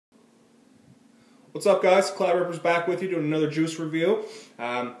What's up, guys? Cloud Ripper's back with you doing another juice review.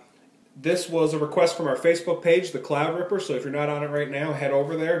 This was a request from our Facebook page, The Cloud Ripper, so if you're not on it right now, head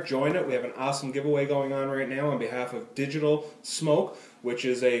over there, join it. We have an awesome giveaway going on right now on behalf of Digital Smoke, which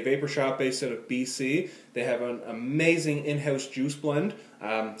is a vapor shop based out of BC. They have an amazing in-house juice blend,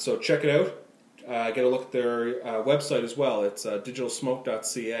 so check it out. Get a look at their website as well. It's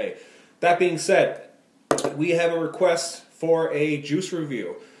digitalsmoke.ca. That being said, we have a request for a juice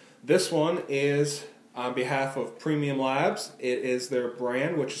review. This one is on behalf of Premium Labs. It is their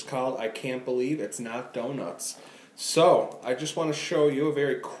brand, which is called I Can't Believe It's Not Donutz. So, I just want to show you a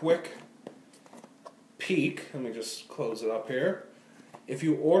very quick peek. Let me just close it up here. If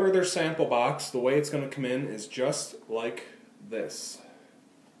you order their sample box, the way it's going to come in is just like this.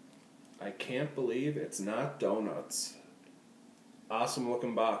 I can't believe it's not Donutz. Awesome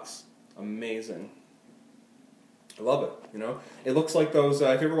looking box. Amazing. I love it, you know. It looks like those,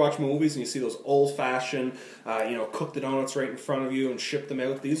 if you ever watch movies and you see those old-fashioned, cook the donuts right in front of you and ship them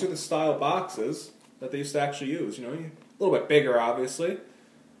out. These are the style boxes that they used to actually use, you know. A little bit bigger, obviously.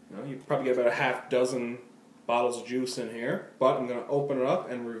 You know, you probably get about a half dozen bottles of juice in here. But I'm going to open it up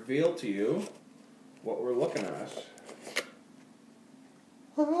and reveal to you what we're looking at.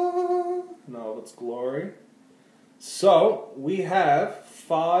 In all of its glory. So, we have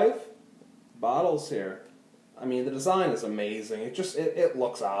 5 bottles here. I mean, the design is amazing. It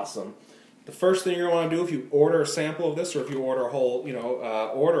looks awesome. The first thing you're going to want to do if you order a sample of this, or if you order a whole,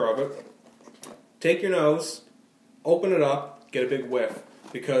 order of it, take your nose, open it up, get a big whiff,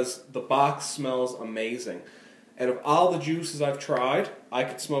 because the box smells amazing. Out of all the juices I've tried, I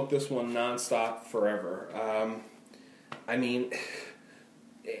could smoke this one non-stop forever. I mean,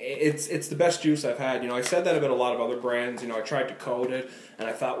 it's the best juice I've had. You know, I said that about a lot of other brands. You know, I tried to code it, and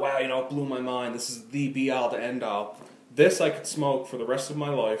I thought, wow, it blew my mind. This is the be-all to end-all. This I could smoke for the rest of my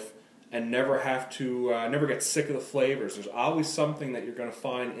life and never have to, never get sick of the flavors. There's always something that you're going to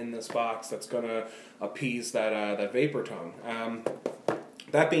find in this box that's going to appease that vapor tongue.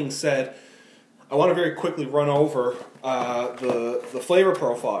 That being said, I want to very quickly run over the flavor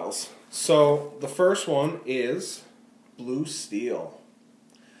profiles. So the first one is Blue Steel.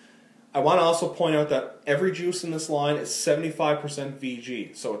 I want to also point out that every juice in this line is 75%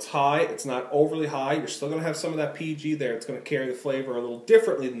 VG. So it's high, it's not overly high. You're still going to have some of that PG there. It's going to carry the flavor a little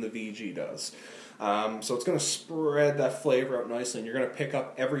differently than the VG does. So it's going to spread that flavor out nicely, and you're going to pick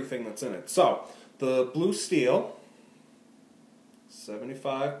up everything that's in it. So the Blue Steel,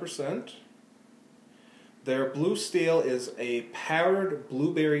 75%. Their Blue Steel is a powdered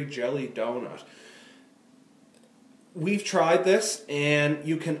blueberry jelly donut. We've tried this, and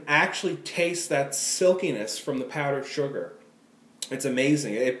you can actually taste that silkiness from the powdered sugar. It's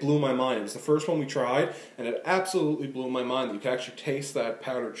amazing. It blew my mind. It was the first one we tried, and it absolutely blew my mind that you can actually taste that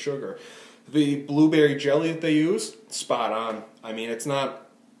powdered sugar. The blueberry jelly that they use, spot on. I mean, it's not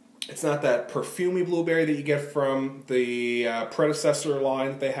that perfumey blueberry that you get from the predecessor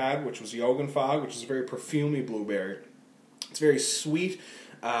line that they had, which was Yogan Fog, which is a very perfumey blueberry. It's very sweet.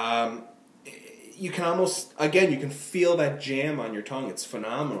 You can almost, again, you can feel that jam on your tongue. It's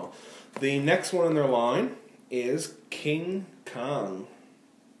phenomenal. The next one in their line is King Kong.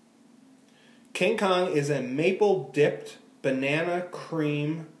 King Kong is a maple-dipped banana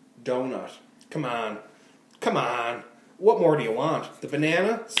cream donut. Come on. Come on. What more do you want? The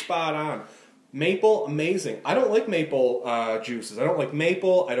banana, spot on. Maple, amazing. I don't like maple juices. I don't like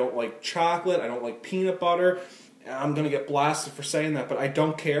maple. I don't like chocolate. I don't like peanut butter. I'm going to get blasted for saying that, but I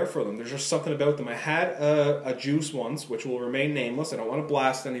don't care for them. There's just something about them. I had a juice once, which will remain nameless. I don't want to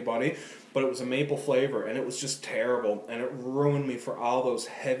blast anybody, but it was a maple flavor, and it was just terrible, and it ruined me for all those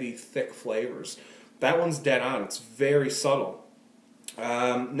heavy, thick flavors. That one's dead on. It's very subtle.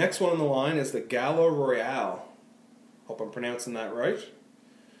 Next one on the line is the Gallo Royale. Hope I'm pronouncing that right.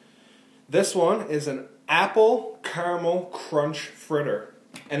 This one is an apple caramel crunch fritter,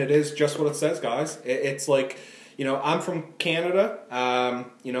 and it is just what it says, guys. It's like, I'm from Canada,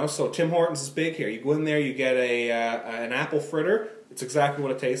 so Tim Hortons is big here. You go in there, you get an apple fritter. It's exactly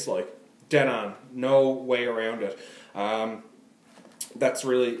what it tastes like. Dead on. No way around it. That's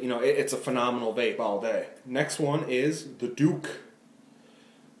really, it's a phenomenal vape all day. Next one is the Duke.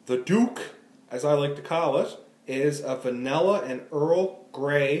 The Duke, as I like to call it, is a vanilla and Earl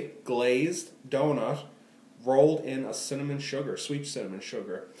Grey glazed donut rolled in a cinnamon sugar, sweet cinnamon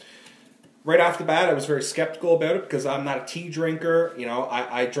sugar. Right off the bat, I was very skeptical about it because I'm not a tea drinker.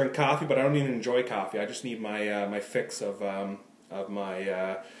 I drink coffee, but I don't even enjoy coffee. I just need my my fix of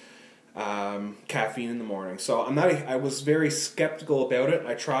my caffeine in the morning. So I was very skeptical about it.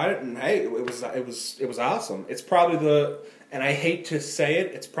 I tried it, and hey, it was awesome. It's probably and I hate to say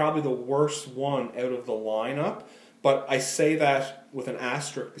it, it's probably the worst one out of the lineup, but I say that with an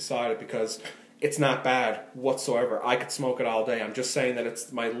asterisk beside it because it's not bad whatsoever. I could smoke it all day. I'm just saying that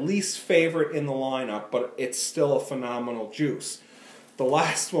it's my least favorite in the lineup, but it's still a phenomenal juice. The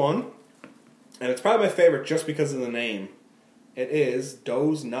last one, and it's probably my favorite just because of the name, it is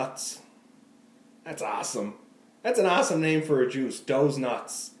Donutz. That's awesome. That's an awesome name for a juice,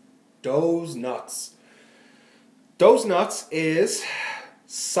 Donutz. Donutz. Donutz is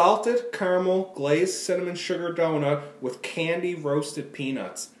salted caramel glazed cinnamon sugar donut with candy roasted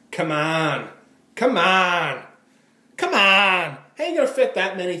peanuts. Come on. Come on. Come on. How are you going to fit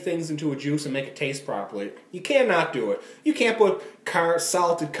that many things into a juice and make it taste properly? You cannot do it. You can't put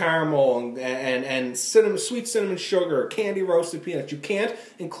salted caramel and sweet cinnamon sugar, candy roasted peanuts. You can't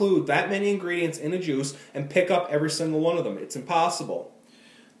include that many ingredients in a juice and pick up every single one of them. It's impossible.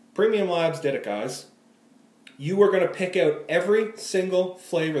 Premium Labs did it, guys. You are going to pick out every single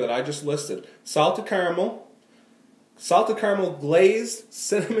flavor that I just listed. Salted caramel glazed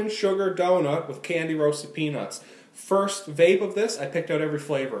cinnamon sugar donut with candy roasted peanuts. First vape of this, I picked out every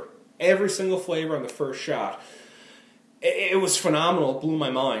flavor. Every single flavor on the first shot. It was phenomenal. It blew my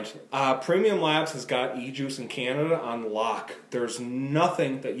mind. Premium Labs has got Ejuice in Canada on lock. There's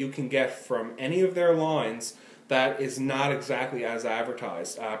nothing that you can get from any of their lines that is not exactly as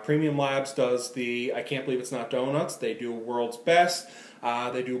advertised. Premium Labs does the I Can't Believe It's Not Donuts. They do World's Best.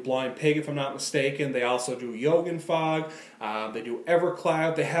 They do Blind Pig, if I'm not mistaken. They also do Fog. They do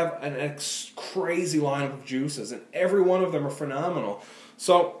Evercloud. They have an crazy lineup of juices, and every one of them are phenomenal.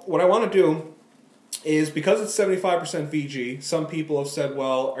 So what I want to do is, because it's 75% VG, some people have said,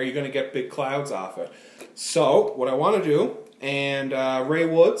 well, are you going to get big clouds off it? So what I want to do, and Ray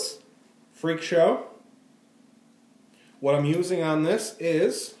Woods, Freak Show, what I'm using on this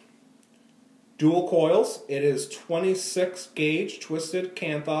is dual coils. It is 26 gauge twisted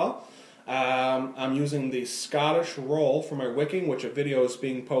Canthal. I'm using the Scottish roll for my wicking, which a video is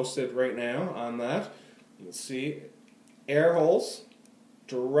being posted right now on that. You can see air holes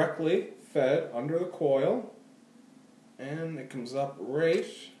directly fed under the coil, and it comes up right,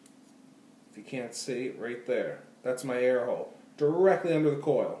 if you can't see, right there. That's my air hole, directly under the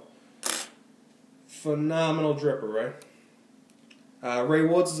coil. Phenomenal dripper, right? Ray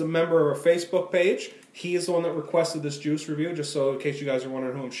Woods is a member of our Facebook page. He is the one that requested this juice review, just so in case you guys are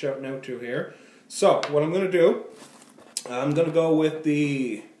wondering who I'm shouting out to here. So, what I'm going to do, I'm going to go with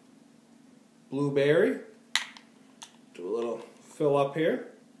the blueberry. Do a little fill up here.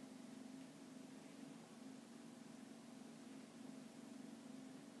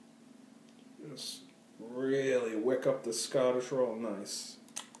 Just really wick up the Scottish roll nice.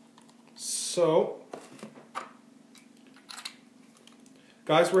 So,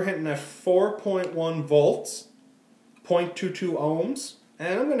 guys, we're hitting at 4.1 volts, 0.22 ohms,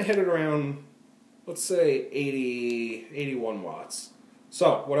 and I'm going to hit it around, let's say, 81 watts.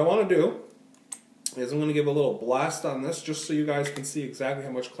 So, what I want to do is I'm going to give a little blast on this just so you guys can see exactly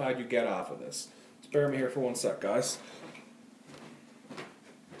how much cloud you get off of this. Just bear with me here for one sec, guys.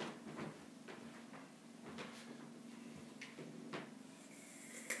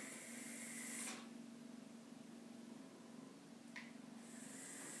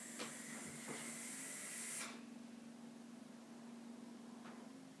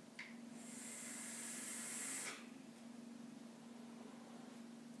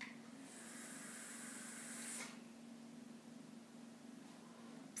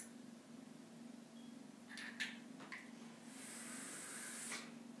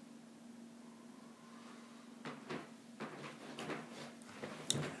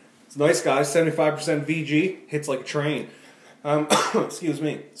 It's nice, guys. 75% VG. Hits like a train. Excuse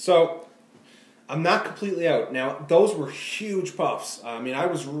me. So, I'm not completely out. Now, those were huge puffs. I mean, I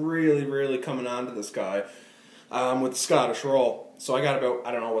was really, really coming on to this guy with the Scottish roll. So I got about,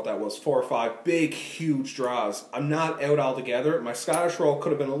 I don't know what that was, 4 or 5 big, huge draws. I'm not out altogether. My Scottish roll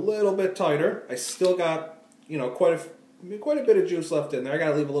could have been a little bit tighter. I still got, you know, quite a bit of juice left in there. I got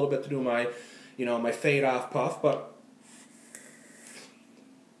to leave a little bit to do my, you know, my fade off puff, but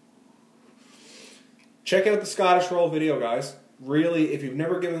check out the Scottish roll video, guys. Really, if you've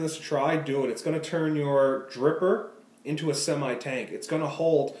never given this a try, do it. It's going to turn your dripper into a semi-tank. It's going to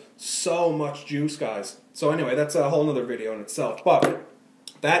hold so much juice, guys. So anyway, that's a whole other video in itself. But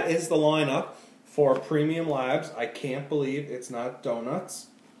that is the lineup for Premium Labs. I can't believe it's not Donutz.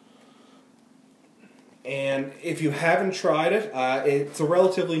 And if you haven't tried it, it's a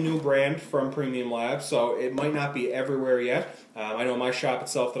relatively new brand from Premium Labs, so it might not be everywhere yet. I know my shop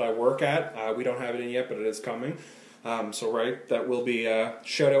itself that I work at, we don't have it in yet, but it is coming. So right, that will be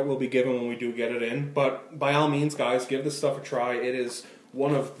shout out will be given when we do get it in. But by all means, guys, give this stuff a try. It is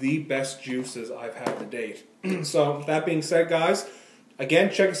one of the best juices I've had to date. So that being said, guys,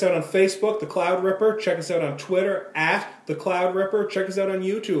 again, check us out on Facebook, The Cloud Ripper. Check us out on Twitter, @The Cloud Ripper. Check us out on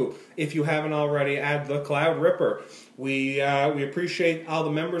YouTube if you haven't already, @The Cloud Ripper. We appreciate all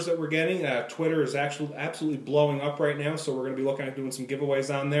the members that we're getting. Twitter is actually absolutely blowing up right now, so we're going to be looking at doing some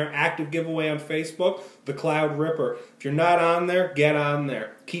giveaways on there. Active giveaway on Facebook, The Cloud Ripper. If you're not on there, get on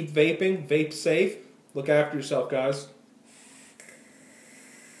there. Keep vaping, vape safe. Look after yourself, guys.